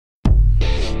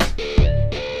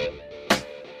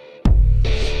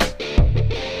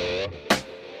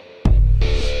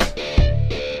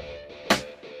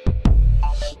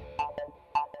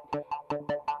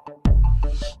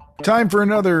Time for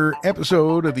another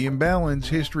episode of the Imbalance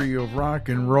History of Rock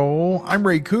and Roll. I'm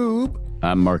Ray Koob.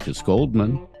 I'm Marcus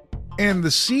Goldman. And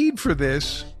the seed for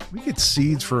this, we get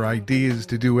seeds for ideas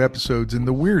to do episodes in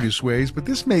the weirdest ways, but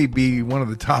this may be one of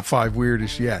the top 5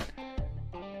 weirdest yet.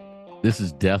 This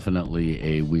is definitely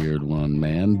a weird one,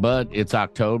 man. But it's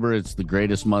October. It's the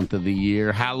greatest month of the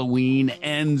year. Halloween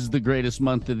ends the greatest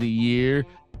month of the year.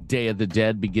 Day of the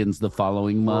Dead begins the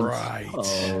following month. Right.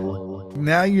 Oh.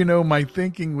 Now you know my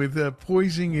thinking with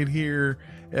poising it here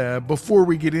before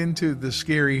we get into the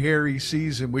Scary Harry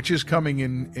season, which is coming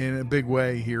in a big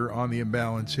way here on the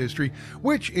Imbalance History,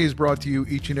 which is brought to you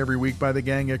each and every week by the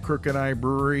gang at Crooked Eye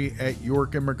Brewery at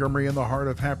York and Montgomery in the heart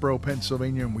of Hatboro,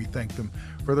 Pennsylvania, and we thank them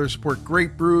for their support.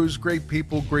 Great brews, great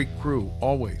people, great crew,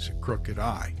 always at Crooked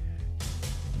Eye.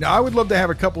 Now, I would love to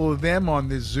have a couple of them on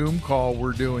this Zoom call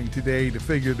we're doing today to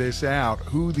figure this out,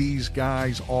 who these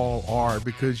guys all are,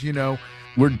 because, you know,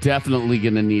 we're definitely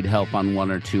going to need help on one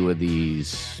or two of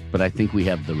these, but I think we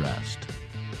have the rest.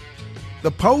 The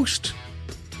post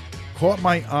caught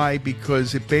my eye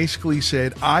because it basically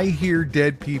said, I hear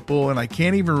dead people, and I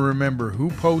can't even remember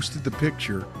who posted the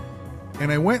picture.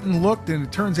 And I went and looked, and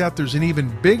it turns out there's an even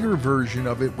bigger version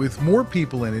of it with more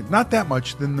people in it. Not that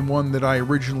much than the one that I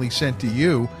originally sent to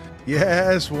you.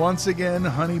 Yes, once again,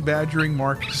 honey badgering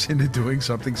Marcus into doing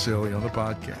something silly on the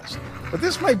podcast. But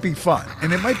this might be fun,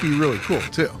 and it might be really cool,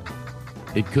 too.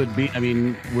 It could be. I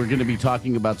mean, we're going to be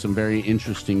talking about some very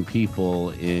interesting people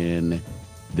in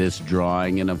this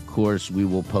drawing. And, of course, we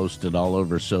will post it all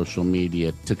over social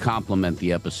media to complement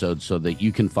the episode so that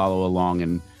you can follow along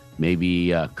and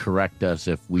maybe correct us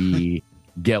if we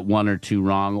get one or two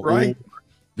wrong, right? Or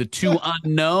the two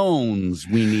unknowns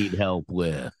we need help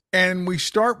with. And we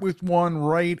start with one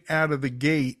right out of the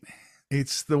gate.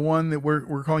 It's the one that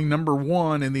we're calling number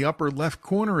 1 in the upper left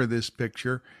corner of this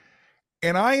picture.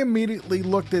 And I immediately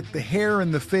looked at the hair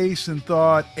and the face and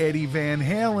thought Eddie Van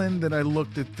Halen. Then I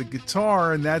looked at the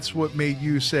guitar, and that's what made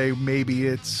you say maybe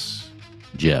it's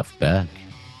Jeff Beck.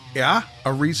 Yeah,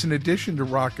 a recent addition to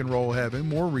rock and roll heaven,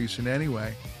 more recent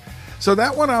anyway. So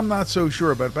that one I'm not so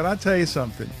sure about, but I'll tell you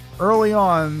something. Early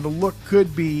on, the look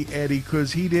could be Eddie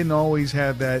because he didn't always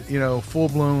have that,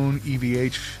 full-blown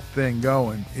EVH thing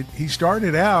going. He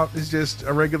started out as just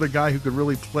a regular guy who could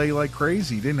really play like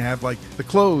crazy. He didn't have like the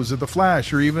clothes or the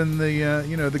flash or even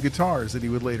the guitars that he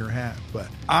would later have. But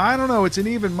I don't know, it's an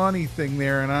even money thing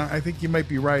there, and I think you might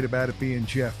be right about it being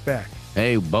Jeff Beck.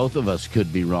 Hey, both of us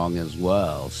could be wrong as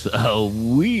well, so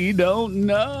we don't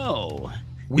know.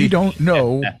 We don't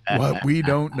know what we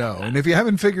don't know. And if you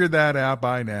haven't figured that out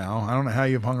by now, I don't know how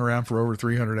you've hung around for over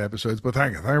 300 episodes, but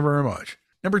thank you very much.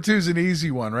 Number 2 is an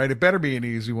easy one, right? It better be an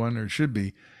easy one, or it should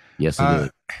be. Yes, it is.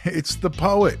 It's the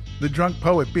poet, the drunk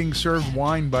poet, being served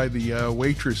wine by the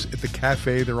waitress at the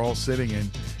cafe they're all sitting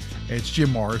in. And it's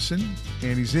Jim Morrison,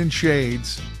 and he's in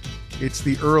shades. It's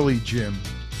the early Jim.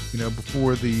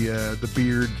 Before the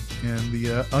beard and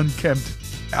the unkempt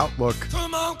outlook.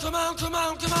 Come on,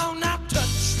 now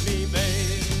touch me,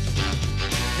 babe.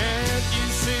 Can't you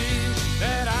see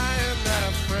that I am not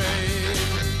afraid?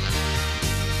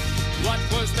 What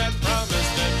was that promise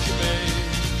that you made?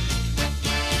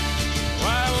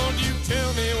 Why won't you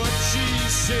tell me what she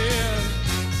said?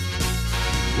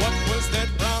 What was that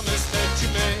promise that you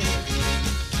made?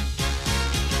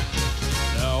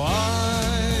 Now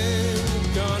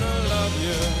I'm gonna love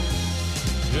you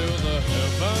till the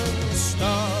heavens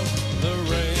stop the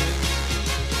rain.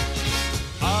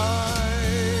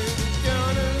 I'm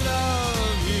gonna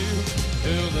love you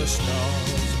till the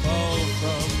stars fall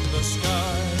from the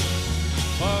sky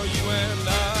for you and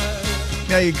I.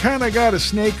 Now you kind of got to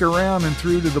snake around and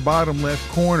through to the bottom left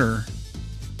corner.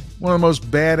 One of the most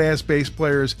badass bass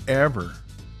players ever.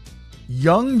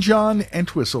 Young John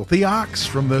Entwistle, the Ox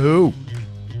from The Who.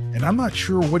 And I'm not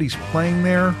sure what he's playing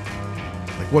there.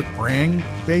 Like what brand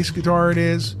bass guitar it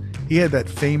is. He had that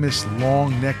famous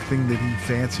long neck thing that he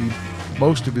fancied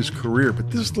most of his career,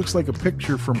 but this looks like a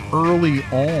picture from early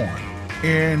on.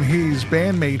 And his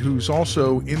bandmate, who's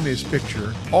also in this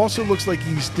picture, also looks like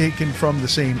he's taken from the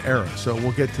same era, so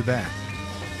we'll get to that.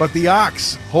 But the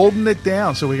Ox holding it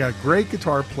down, so we got a great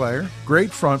guitar player, great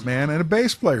frontman, and a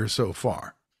bass player so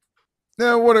far.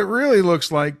 Now, what it really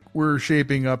looks like we're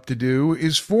shaping up to do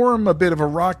is form a bit of a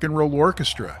rock and roll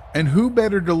orchestra. And who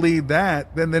better to lead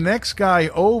that than the next guy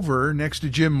over next to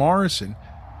Jim Morrison?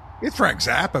 It's Frank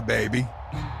Zappa, baby.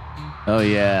 Oh,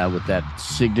 yeah, with that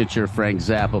signature Frank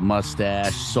Zappa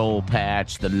mustache, soul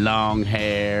patch, the long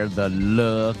hair, the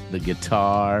look, the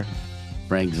guitar.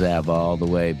 Frank Zappa all the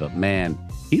way. But, man,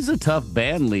 he's a tough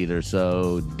band leader.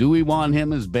 So do we want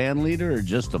him as band leader or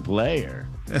just a player?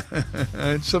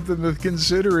 It's something to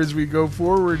consider as we go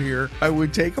forward here. I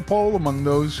would take a poll among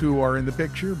those who are in the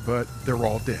picture, but they're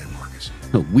all dead, Marcus.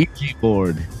 Ouija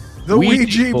board. The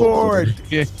Ouija board.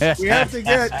 We have to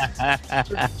get,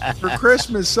 for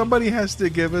Christmas, somebody has to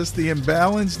give us the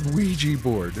imbalanced Ouija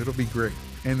board. It'll be great.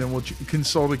 And then we'll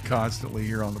consult it constantly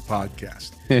here on the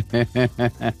podcast.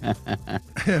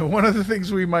 One of the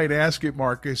things we might ask it,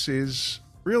 Marcus, is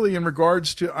really in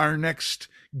regards to our next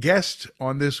guest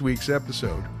on this week's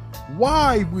episode.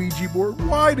 Why, Ouija board?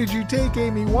 Why did you take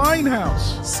Amy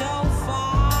Winehouse? So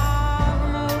far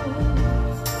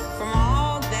removed from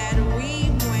all that we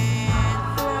went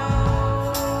through,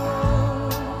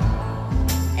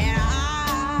 and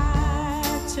I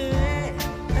took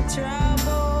a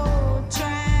troubled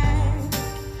track.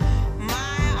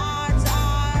 My odds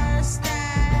are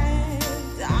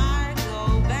stacked. I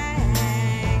go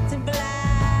back to black.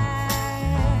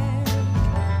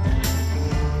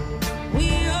 We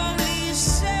only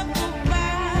said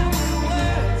goodbye with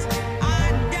words. I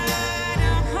died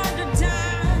 100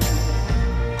 times.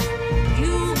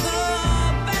 You go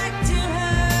back to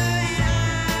her,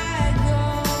 and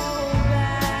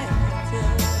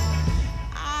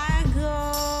I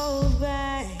go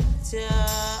back to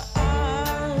us.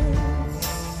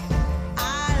 I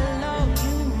love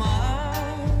you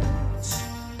much.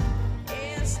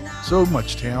 It's not So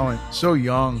much talent, so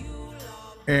young,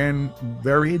 and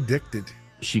very addicted.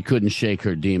 She couldn't shake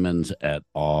her demons at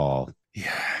all.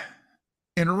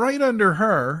 And right under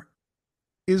her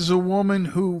is a woman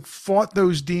who fought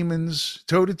those demons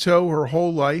toe to toe her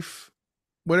whole life.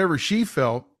 Whatever she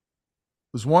felt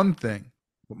was one thing,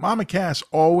 but Mama Cass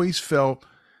always felt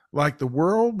like the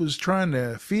world was trying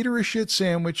to feed her a shit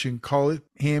sandwich and call it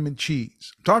ham and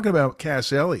cheese. I'm talking about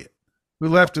Cass Elliot, who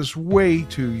left us way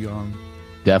too young,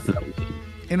 Definitely.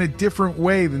 in a different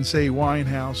way than, say,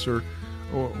 Winehouse or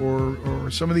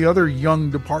some of the other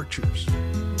young departures.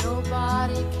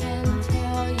 Nobody can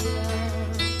tell you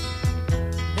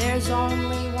there's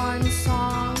only one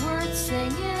song worth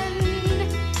singing.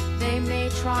 They may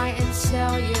try and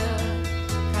sell you,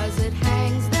 'cause it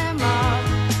hangs them up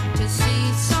to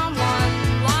see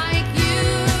someone like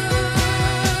you.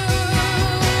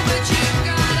 But you've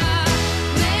gotta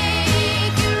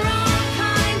make your own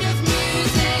kind of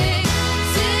music,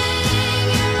 sing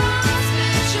your own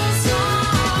special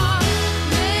song,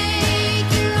 make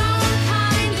your own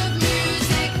kind of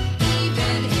music,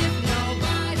 even if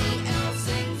nobody else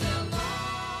sings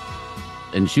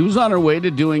along. And she was on her way to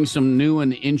doing some new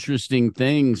and interesting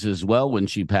things as well when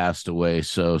she passed away.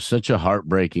 So such a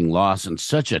heartbreaking loss, and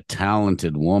such a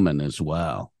talented woman as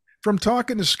well. From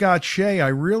talking to Scott Shea, I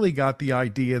really got the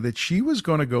idea that she was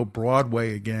going to go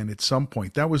Broadway again at some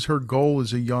point. That was her goal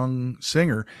as a young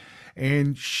singer.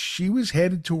 And she was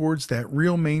headed towards that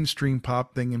real mainstream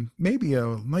pop thing and maybe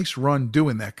a nice run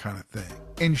doing that kind of thing.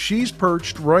 And she's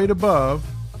perched right above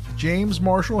James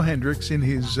Marshall Hendricks in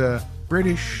his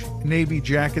British Navy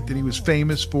jacket that he was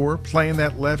famous for, playing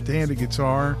that left-handed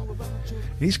guitar.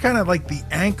 He's kind of like the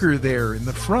anchor there in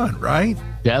the front, right?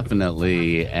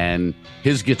 Definitely. And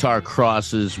his guitar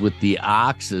crosses with the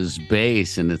Ox's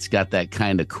bass, and it's got that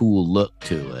kind of cool look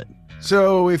to it.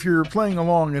 So if you're playing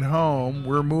along at home,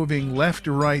 we're moving left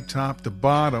to right, top to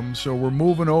bottom. So we're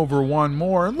moving over one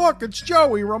more. And look, it's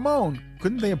Joey Ramone.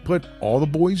 Couldn't they have put all the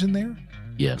boys in there?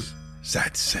 Yes.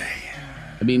 Sad to say.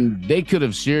 I mean, they could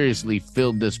have seriously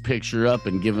filled this picture up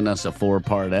and given us a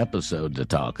 4-part episode to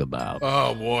talk about.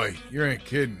 Oh, boy. You ain't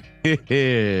kidding.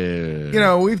 You You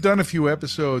know, we've done a few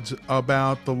episodes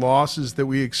about the losses that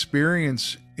we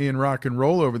experience in rock and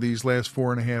roll over these last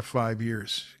 4.5, 5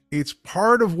 years. It's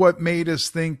part of what made us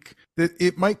think that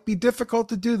it might be difficult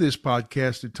to do this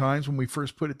podcast at times when we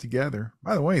first put it together.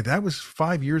 By the way, that was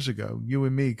 5 years ago, you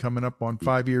and me coming up on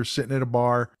 5 years, sitting at a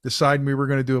bar, deciding we were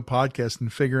going to do a podcast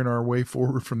and figuring our way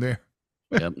forward from there.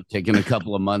 Yep, taking a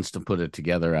couple of months to put it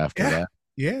together after that.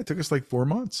 Yeah, it took us like 4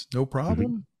 months, no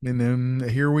problem. And then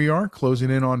here we are closing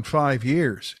in on 5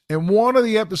 years. And one of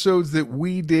the episodes that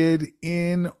we did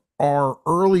in our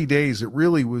early days, it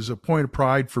really was a point of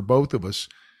pride for both of us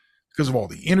because of all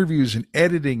the interviews and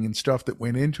editing and stuff that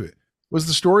went into it, was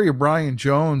the story of Brian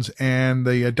Jones and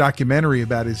the documentary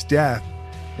about his death.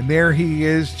 And there he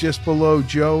is just below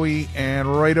Joey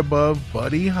and right above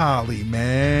Buddy Holly,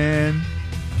 man.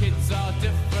 Kids are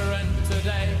different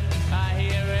today. I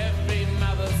hear every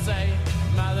mother say,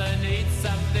 mother needs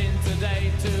something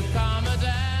today to calm her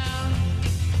down.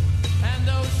 And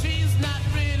though she's not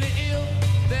really ill,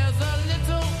 there's a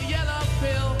little yellow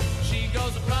pill. She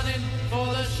goes running for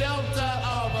the shelter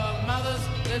of her mother's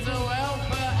little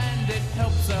helper, and it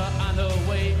helps her on her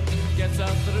way, gets her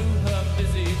through her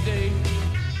busy day.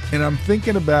 And I'm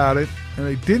thinking about it, and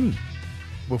I didn't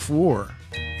before.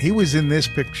 He was in this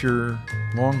picture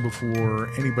long before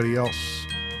anybody else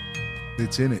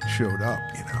that's in it showed up,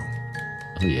 you know.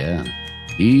 Oh, yeah.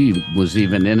 He was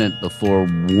even in it before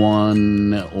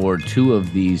one or two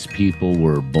of these people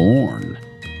were born.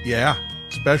 Yeah,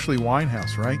 especially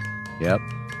Winehouse, right? Yep.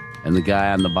 And the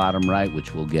guy on the bottom right,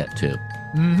 which we'll get to.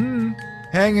 Mm-hmm.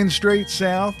 Hanging straight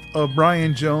south of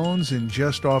Brian Jones and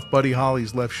just off Buddy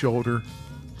Holly's left shoulder,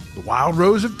 the Wild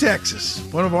Rose of Texas,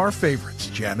 one of our favorites,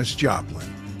 Janis Joplin.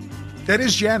 That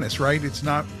is Janis, right? It's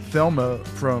not Thelma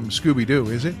from Scooby-Doo,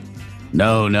 is it?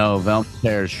 No, Velma's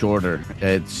hair is shorter.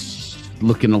 It's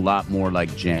looking a lot more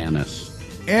like Janis.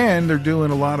 And they're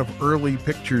doing a lot of early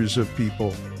pictures of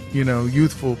people, you know,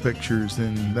 youthful pictures,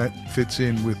 and that fits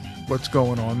in with what's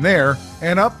going on there.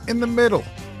 And up in the middle,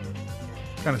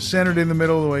 kind of centered in the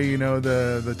middle, the way, you know,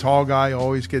 the tall guy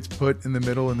always gets put in the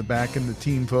middle in the back in the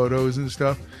team photos and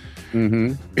stuff.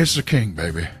 Mm-hmm. It's the king,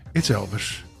 baby. It's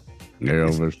Elvis.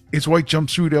 Elvis. It's white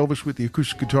jumpsuit Elvis with the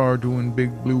acoustic guitar doing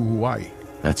Big Blue Hawaii.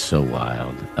 That's so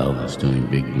wild. Elvis doing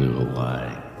Big Blue Hawaii.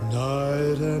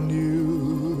 Night and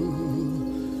you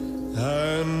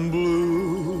and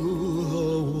blue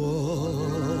Hawaii.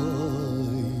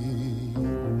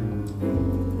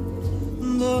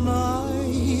 The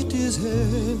night is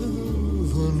heavenly,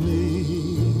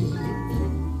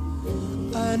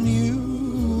 and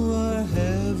you are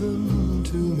heaven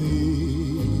to me.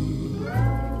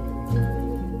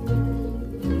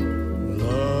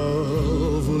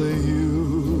 Lovely you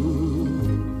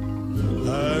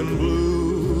and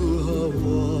blue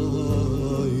Hawaii,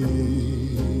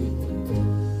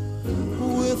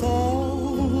 with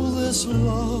all this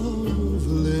loveliness,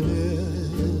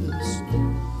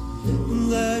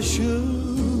 there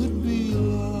should be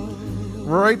love.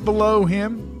 Right below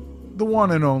him, the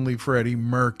one and only Freddie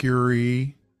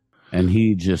Mercury. And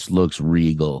he just looks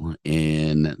regal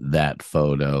in that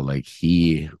photo, like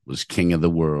he was king of the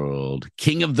world,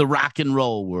 king of the rock and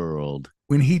roll world.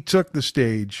 When he took the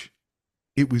stage,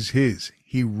 it was his.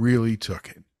 He really took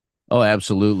it. Oh,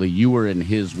 absolutely. You were in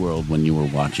his world when you were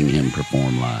watching him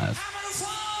perform live.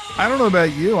 I don't know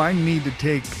about you. I need to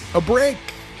take a break.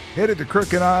 Headed to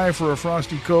Crooked Eye for a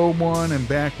Frosty Cold one and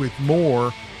back with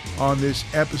more on this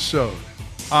episode.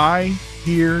 I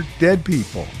Hear Dead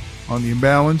People on the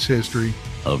Imbalanced History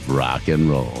of Rock and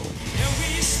Roll. Here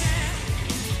we stand,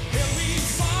 here we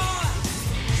fall.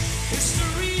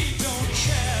 History don't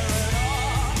care at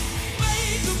all.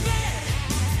 Make the bed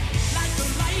like the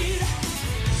light.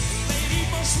 Lady,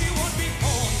 but she won't be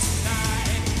home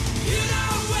tonight. You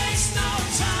don't waste no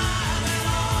time at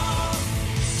all.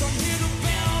 Don't hear the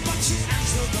bell, but you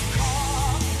answer the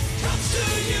call. Comes to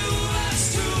you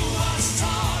as to us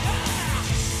talk.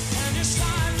 And it's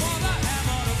time for the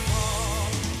hammer to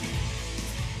fall.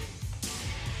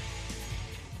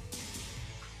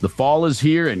 The fall is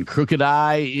here and Crooked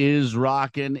Eye is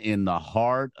rocking in the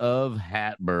heart of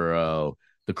Hatboro.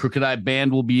 The Crooked Eye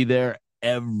Band will be there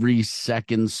every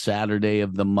second Saturday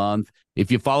of the month.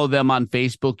 If you follow them on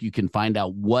Facebook, you can find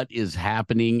out what is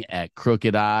happening at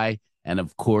Crooked Eye and,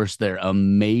 of course, their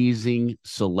amazing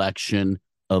selection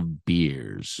of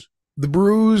beers. The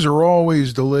brews are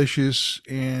always delicious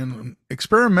and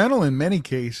experimental in many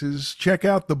cases. Check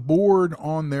out the board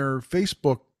on their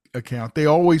Facebook account. They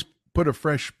always put a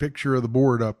fresh picture of the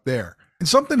board up there. And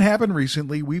something happened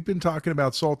recently. We've been talking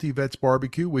about Salty Vets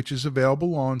Barbecue, which is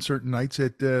available on certain nights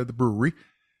at the brewery.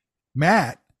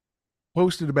 Matt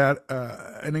posted about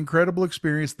an incredible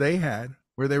experience they had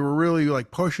where they were really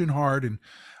like pushing hard and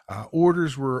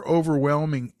orders were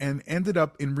overwhelming, and ended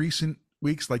up in recent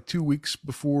weeks, like 2 weeks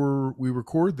before we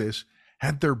record this,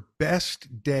 had their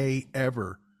best day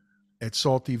ever at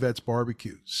Salty Vets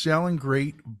Barbecue, selling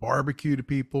great barbecue to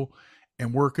people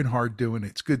and working hard doing it.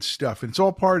 It's good stuff. And it's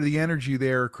all part of the energy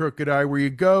there at Crooked Eye, where you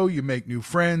go, you make new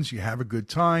friends, you have a good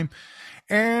time,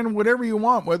 and whatever you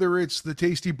want, whether it's the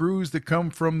tasty brews that come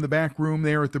from the back room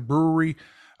there at the brewery,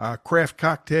 craft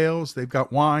cocktails, they've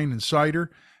got wine and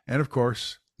cider, and of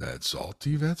course, that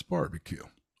Salty Vets Barbecue.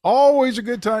 Always a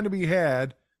good time to be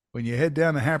had when you head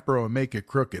down to Hatboro and make it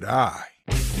Crooked Eye.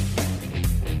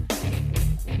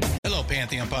 Hello,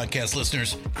 Pantheon Podcast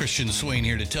listeners. Christian Swain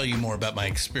here to tell you more about my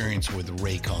experience with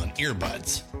Raycon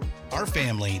earbuds. Our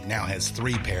family now has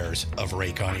 3 pairs of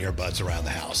Raycon earbuds around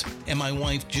the house, and my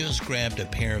wife just grabbed a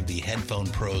pair of the Headphone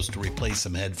Pros to replace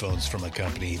some headphones from a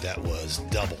company that was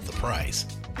double the price.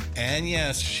 And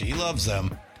yes, she loves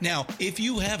them. Now, if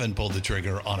you haven't pulled the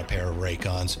trigger on a pair of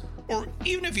Raycons, or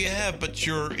even if you have, but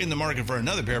you're in the market for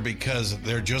another pair because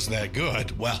they're just that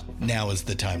good, well, now is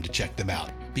the time to check them out.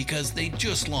 because they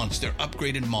just launched their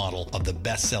upgraded model of the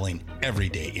best-selling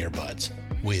everyday earbuds.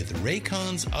 With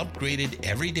Raycon's upgraded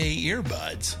everyday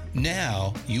earbuds,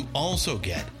 now you also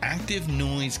get active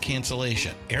noise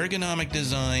cancellation, ergonomic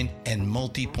design, and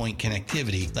multi-point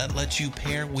connectivity that lets you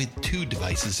pair with 2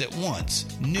 devices at once.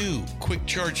 New quick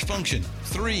charge function,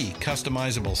 3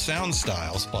 customizable sound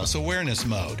styles, plus awareness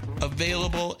mode.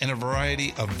 Available in a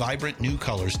variety of vibrant new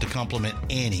colors to complement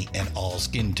any and all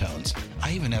skin tones.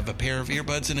 I even have a pair of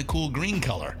earbuds in a cool green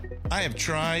color. I have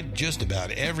tried just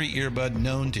about every earbud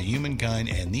known to humankind,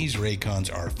 and these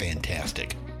Raycons are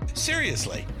fantastic.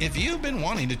 Seriously, if you've been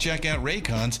wanting to check out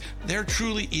Raycons, there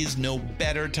truly is no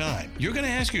better time. You're going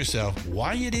to ask yourself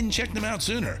why you didn't check them out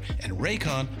sooner, and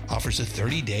Raycon offers a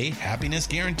 30-day happiness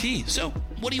guarantee. So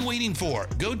what are you waiting for?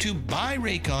 Go to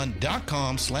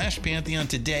buyraycon.com/Pantheon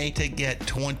today to get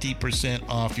 20%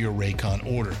 off your Raycon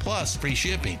order, plus free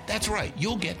shipping. That's right,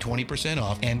 you'll get 20%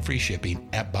 off and free shipping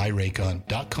at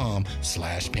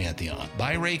buyraycon.com/Pantheon.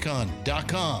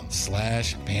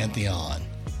 buyraycon.com/Pantheon.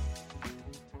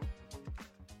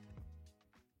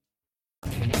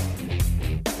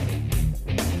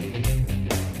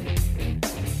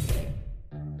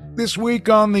 This week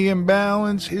on the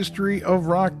Imbalance History of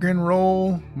Rock and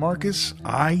Roll, Marcus,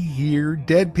 I hear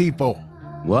dead people.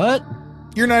 What?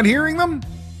 You're not hearing them?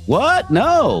 What?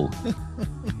 No.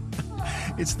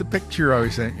 It's the picture I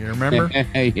sent you, remember?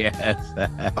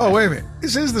 Yes. Oh, wait a minute.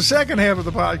 This is the second half of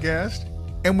the podcast,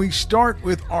 and we start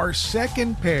with our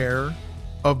second pair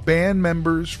of band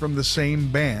members from the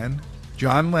same band,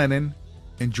 John Lennon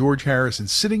and George Harrison,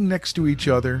 sitting next to each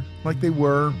other like they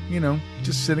were,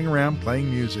 just sitting around playing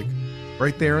music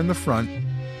right there in the front,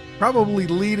 probably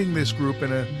leading this group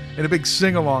in a big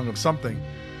sing-along of something.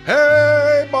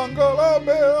 Hey, Bungalow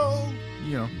Bill!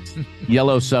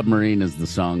 Yellow Submarine is the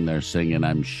song they're singing.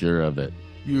 I'm sure of it.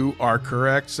 You are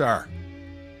correct, sir.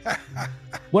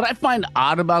 What I find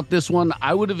odd about this one,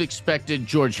 I would have expected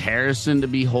George Harrison to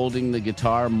be holding the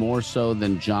guitar more so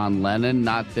than John Lennon.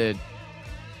 Not that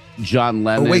John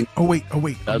Lennon Oh, wait.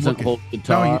 doesn't hold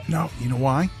guitar. No, you know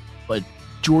why? But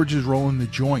George is rolling the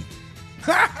joint.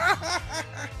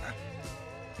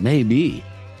 maybe.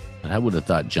 But I would have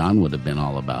thought John would have been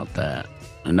all about that.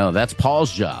 No, that's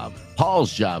Paul's job.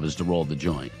 Paul's job is to roll the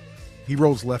joint. He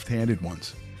rolls left-handed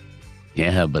ones.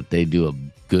 Yeah, but they do a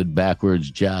good backwards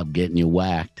job getting you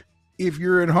whacked. If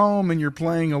you're at home and you're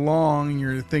playing along and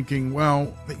you're thinking,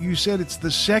 well, you said it's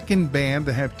the second band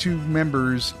to have 2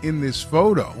 members in this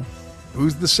photo.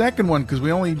 Who's the second one? Because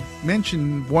we only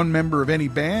mentioned one member of any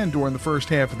band during the first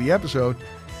half of the episode.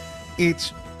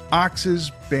 It's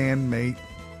Ox's bandmate,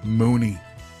 Mooney.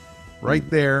 Right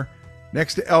there,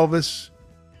 next to Elvis,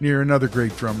 near another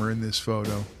great drummer in this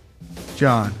photo,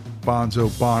 John Bonzo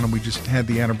Bonham. We just had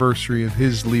the anniversary of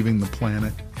his leaving the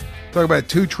planet. Talk about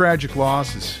 2 tragic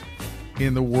losses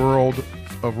in the world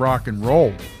of rock and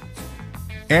roll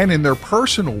and in their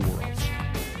personal worlds.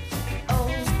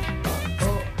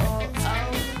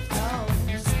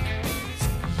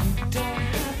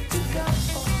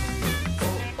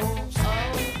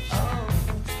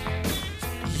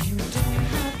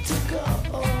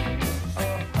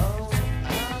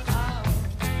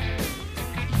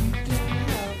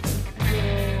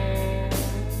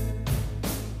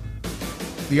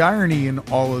 The irony in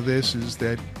all of this is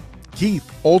that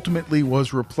Keith ultimately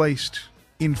was replaced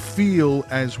in feel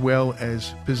as well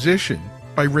as position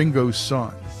by Ringo's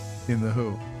son in The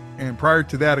Who. And prior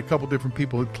to that, a couple different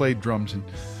people had played drums and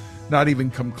not even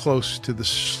come close to the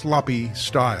sloppy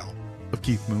style of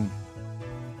Keith Moon.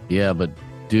 Yeah, but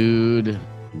dude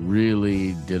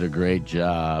really did a great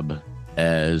job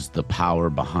as the power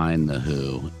behind The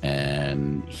Who.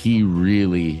 And he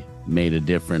really made a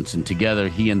difference. And together,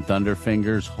 he and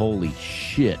Thunderfingers, holy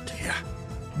shit. Yeah.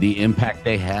 The impact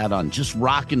they had on just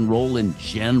rock and roll in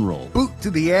general. Boot to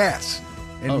the ass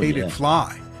and made it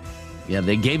fly. Yeah,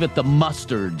 they gave it the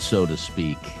mustard, so to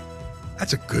speak.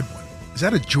 That's a good one. Is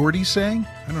that a Geordie saying?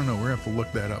 I don't know. We're going to have to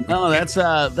look that up. No,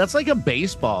 that's like a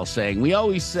baseball saying. We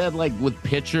always said, like, with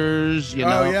pitchers,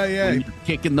 when you're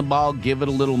kicking the ball, give it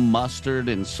a little mustard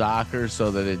in soccer so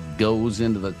that it goes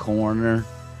into the corner.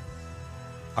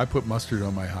 I put mustard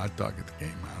on my hot dog at the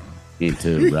game. I don't know. Me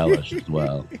too. Relish as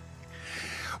well.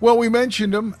 Well, we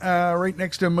mentioned him right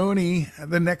next to Mooney.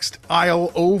 The next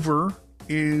aisle over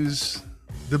is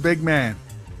the big man,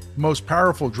 most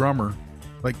powerful drummer,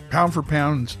 like pound for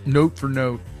pound, note for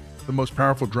note, the most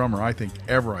powerful drummer I think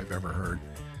I've ever heard,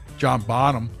 John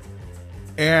Bonham.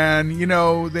 And,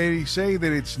 they say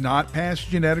that it's not passed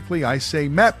genetically. I say,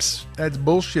 MEPS, that's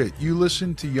bullshit. You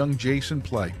listen to young Jason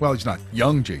play. Well, he's not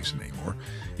young Jason anymore.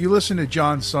 You listen to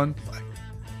John's son play.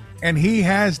 And he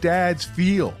has Dad's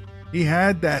feel. He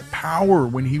had that power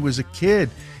when he was a kid.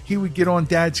 He would get on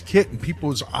Dad's kit and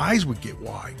people's eyes would get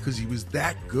wide because he was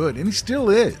that good. And he still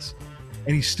is.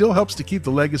 And he still helps to keep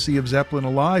the legacy of Zeppelin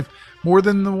alive more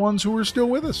than the ones who are still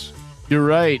with us. You're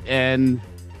right. And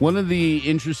one of the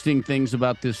interesting things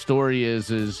about this story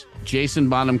is Jason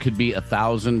Bonham could be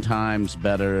 1,000 times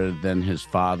better than his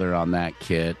father on that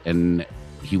kit, and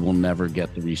he will never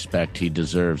get the respect he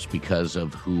deserves because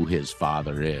of who his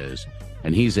father is.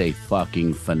 And he's a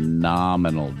fucking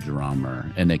phenomenal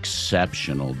drummer, an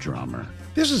exceptional drummer.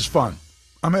 This is fun.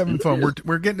 I'm having fun.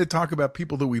 We're getting to talk about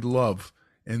people that we love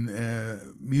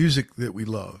and music that we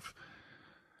love.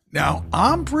 Now,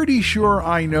 I'm pretty sure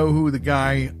I know who the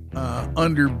guy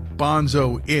under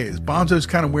Bonzo is. Bonzo's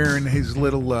kind of wearing his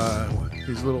little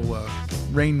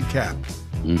rain cap.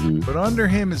 Mm-hmm. But under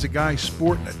him is a guy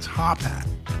sporting a top hat.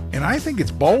 And I think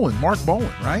it's Bolan, Mark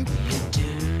Bolan, right?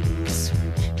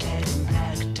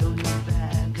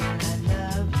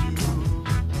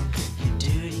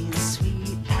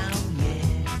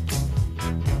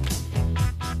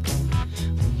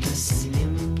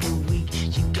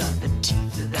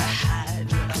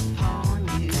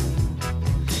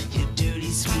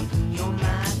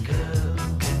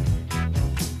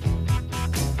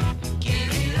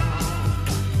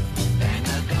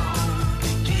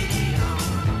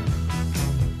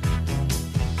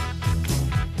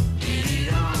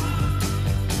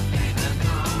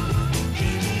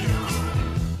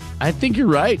 I think you're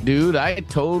right, dude. I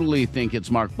totally think it's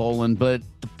Mark Bolan, but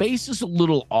the face is a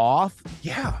little off.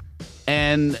 Yeah.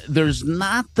 And there's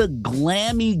not the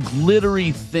glammy,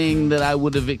 glittery thing that I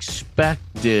would have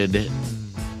expected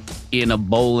in a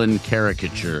Bolan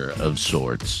caricature of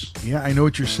sorts. Yeah, I know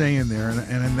what you're saying there,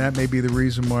 and that may be the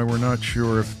reason why we're not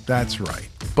sure if that's right.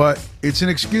 But it's an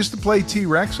excuse to play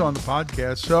T-Rex on the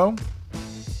podcast. So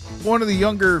one of the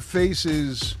younger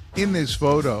faces in this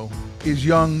photo is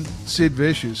young Sid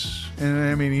Vicious. And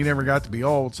I mean, he never got to be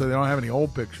old, so they don't have any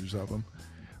old pictures of him.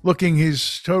 Looking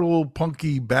his total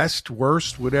punky best,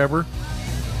 worst, whatever.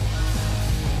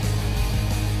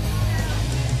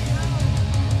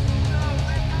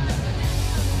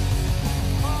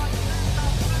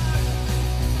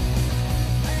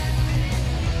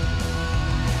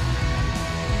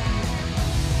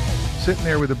 Sitting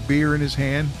there with a beer in his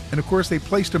hand. And of course, they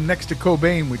placed him next to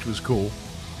Cobain, which was cool.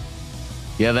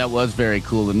 Yeah, that was very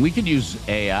cool. And we could use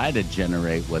AI to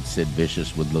generate what Sid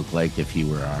Vicious would look like if he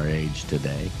were our age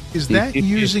today. Is that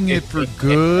using it for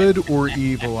good or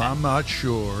evil? I'm not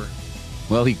sure.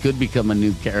 Well, he could become a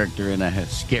new character in a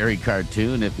scary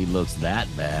cartoon if he looks that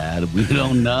bad. We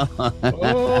don't know.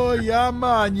 Oh, yeah,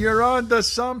 man. You're on to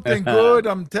something good,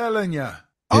 I'm telling you.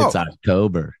 It's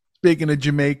October. Speaking of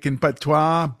Jamaican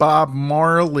patois, Bob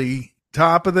Marley,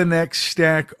 top of the next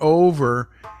stack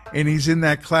over. And he's in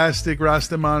that classic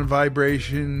Rastaman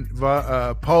vibration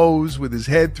pose with his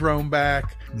head thrown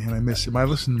back. Man, I miss him. I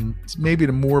listen maybe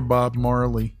to more Bob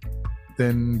Marley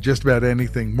than just about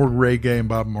anything. More reggae and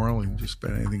Bob Marley than just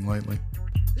about anything lately.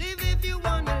 Live if you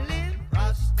wanna live.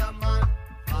 Rastaman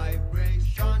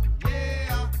vibration,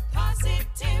 yeah.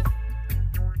 Positive.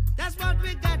 That's what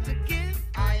we got to give.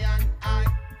 I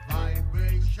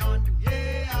vibration,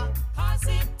 yeah.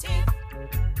 Positive.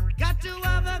 Got to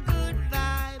have a good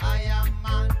vibe. I am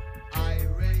an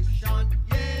Iration,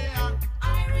 yeah.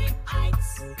 Irish.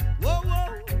 Whoa,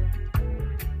 whoa.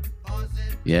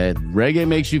 Positive. Yeah, reggae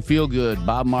makes you feel good.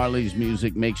 Bob Marley's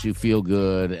music makes you feel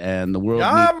good. And the world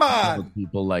needs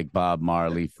people like Bob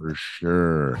Marley for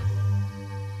sure.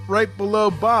 Right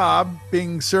below Bob,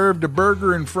 being served a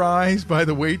burger and fries by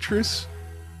the waitress,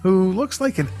 who looks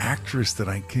like an actress that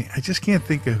I just can't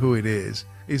think of who it is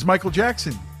Michael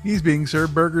Jackson. He's being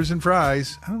served burgers and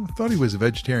fries. I thought he was a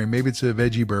vegetarian. Maybe it's a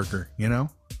veggie burger, you know?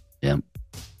 Yeah.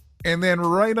 And then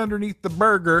right underneath the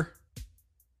burger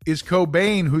is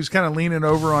Cobain, who's kind of leaning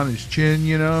over on his chin,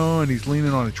 you know, and he's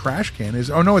leaning on a trash can.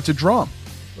 Oh, no, it's a drum.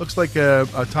 Looks like a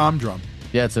tom drum.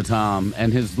 Yeah, it's a tom.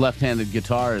 And his left-handed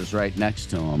guitar is right next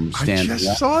to him. I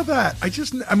just saw that.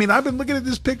 I've been looking at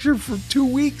this picture for 2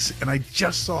 weeks, and I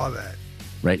just saw that.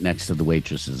 Right next to the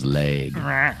waitress's leg.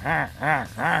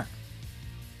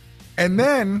 And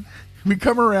then we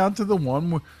come around to the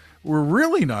one we're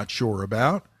really not sure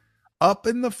about. Up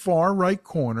in the far right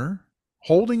corner,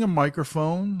 holding a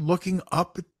microphone, looking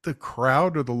up at the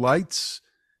crowd or the lights.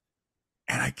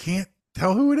 And I can't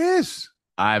tell who it is.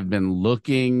 I've been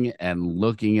looking and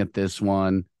looking at this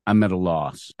one. I'm at a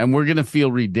loss. And we're going to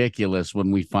feel ridiculous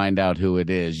when we find out who it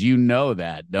is. You know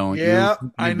that, don't you? Yeah,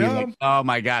 I know. Like, oh,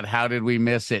 my God, how did we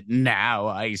miss it? Now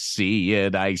I see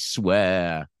it, I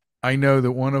swear. I know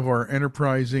that one of our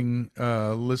enterprising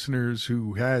listeners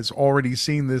who has already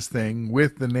seen this thing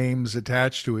with the names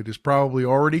attached to it is probably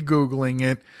already Googling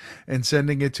it and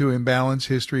sending it to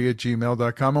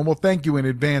imbalancehistory@gmail.com. And we'll thank you in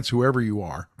advance, whoever you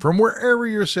are, from wherever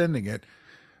you're sending it.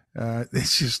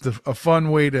 It's just a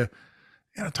fun way to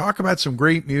talk about some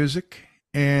great music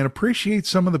and appreciate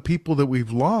some of the people that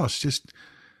we've lost, just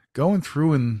going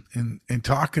through and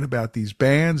talking about these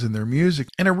bands and their music.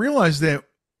 And I realized that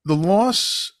the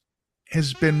loss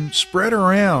has been spread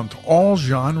around to all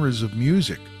genres of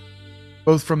music,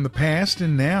 both from the past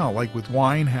and now, like with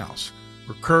Winehouse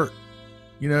or Kurt.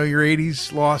 You know, your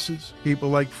 80s losses, people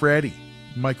like Freddie,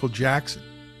 Michael Jackson,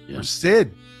 or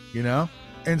Sid,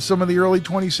 and some of the early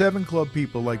 27 Club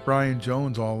people like Brian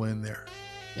Jones, all in there.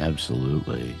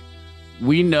 Absolutely.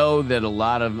 We know that a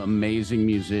lot of amazing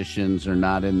musicians are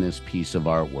not in this piece of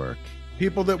artwork.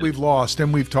 People that we've lost,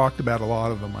 and we've talked about a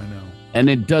lot of them, I know. And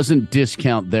it doesn't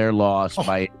discount their loss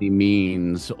by any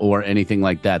means or anything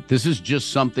like that. This is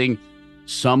just something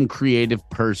some creative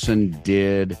person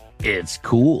did. It's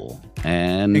cool.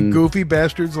 And goofy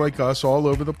bastards like us all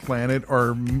over the planet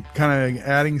are kind of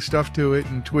adding stuff to it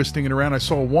and twisting it around. I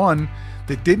saw one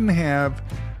that didn't have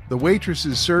the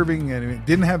waitresses serving, and it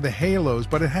didn't have the halos,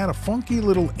 but it had a funky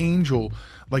little angel,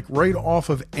 like right off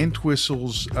of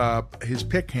Entwistle's, his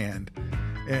pick hand.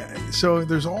 So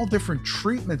there's all different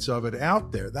treatments of it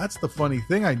out there. That's the funny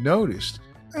thing I noticed.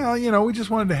 Well, we just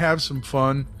wanted to have some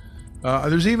fun.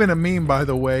 There's even a meme, by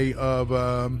the way, of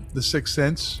The Sixth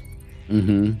Sense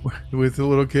with the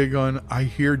little kid going, "I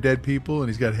hear dead people," and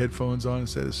he's got headphones on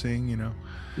instead of singing,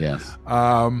 Yes.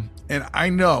 And I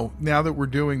know now that we're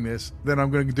doing this, then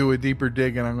I'm going to do a deeper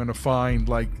dig and I'm going to find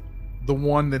like the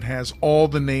one that has all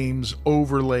the names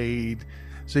overlaid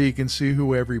so you can see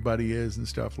who everybody is and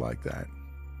stuff like that.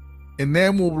 And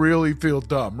then we'll really feel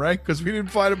dumb, right? Because we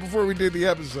didn't find it before we did the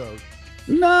episode.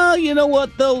 No, you know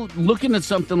what, though? Looking at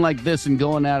something like this and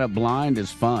going at it blind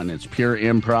is fun. It's pure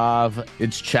improv.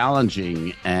 It's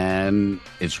challenging, and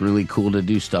it's really cool to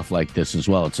do stuff like this as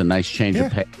well. It's a nice change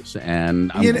of pace.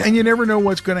 And you never know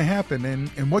what's going to happen.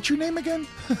 And what's your name again?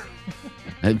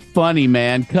 Funny,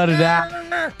 man. Cut it out.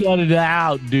 Cut it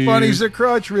out, dude. Funny's a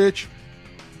crutch, Rich.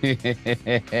 Yeah,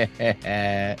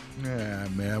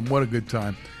 man, what a good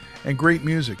time. And great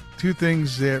music. Two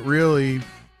things that really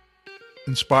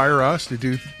inspire us to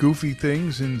do goofy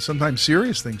things and sometimes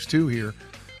serious things too here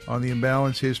on the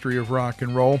Imbalanced History of Rock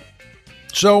and Roll.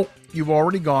 So you've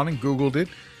already gone and Googled it,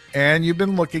 and you've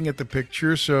been looking at the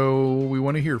picture, so we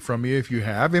want to hear from you if you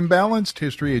have.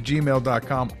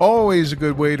 imbalancedhistory@gmail.com. Always a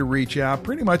good way to reach out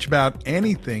pretty much about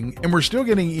anything. And we're still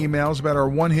getting emails about our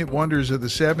one-hit wonders of the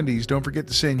 70s. Don't forget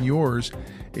to send yours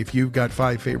if you've got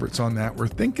 5 favorites on that. We're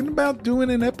thinking about doing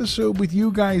an episode with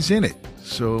you guys in it,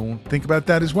 so think about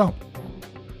that as well.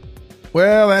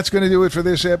 Well, that's going to do it for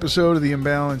this episode of the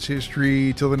Imbalanced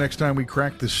History. Till the next time we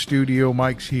crack the studio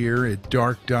mics here at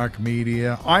Dark Doc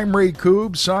Media. I'm Ray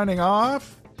Koob signing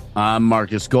off. I'm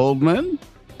Marcus Goldman.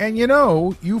 And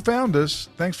you found us.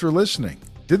 Thanks for listening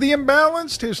to the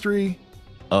Imbalanced History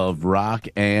of Rock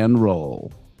and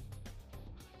Roll.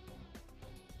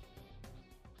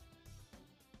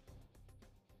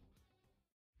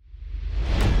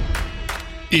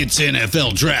 It's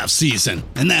NFL draft season,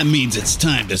 and that means it's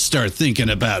time to start thinking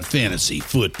about fantasy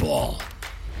football.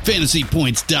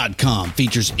 FantasyPoints.com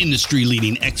features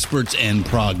industry-leading experts and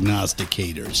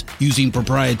prognosticators using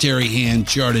proprietary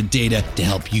hand-charted data to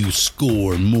help you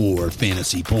score more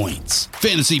fantasy points.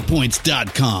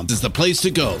 FantasyPoints.com is the place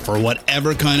to go for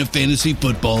whatever kind of fantasy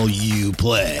football you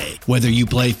play. Whether you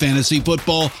play fantasy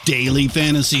football, daily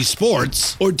fantasy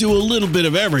sports, or do a little bit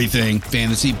of everything,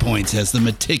 Fantasy Points has the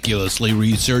meticulously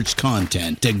researched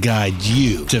content to guide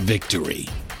you to victory.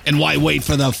 And why wait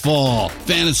for the fall?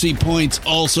 Fantasy Points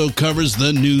also covers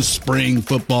the new spring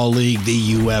football league,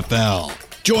 the UFL.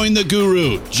 Join the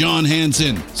guru, John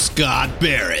Hansen, Scott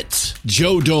Barrett,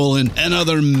 Joe Dolan, and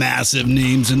other massive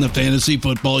names in the fantasy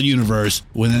football universe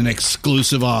with an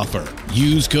exclusive offer.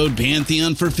 Use code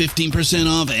Pantheon for 15%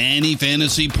 off any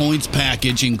Fantasy Points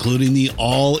package, including the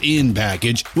all-in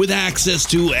package, with access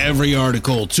to every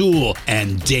article, tool,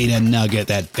 and data nugget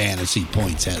that Fantasy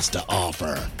Points has to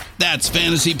offer. That's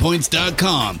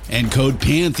FantasyPoints.com and code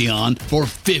Pantheon for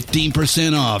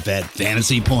 15% off at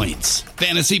Fantasy Points.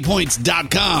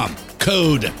 FantasyPoints.com,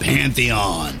 code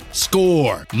Pantheon.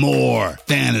 Score more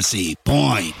fantasy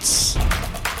points.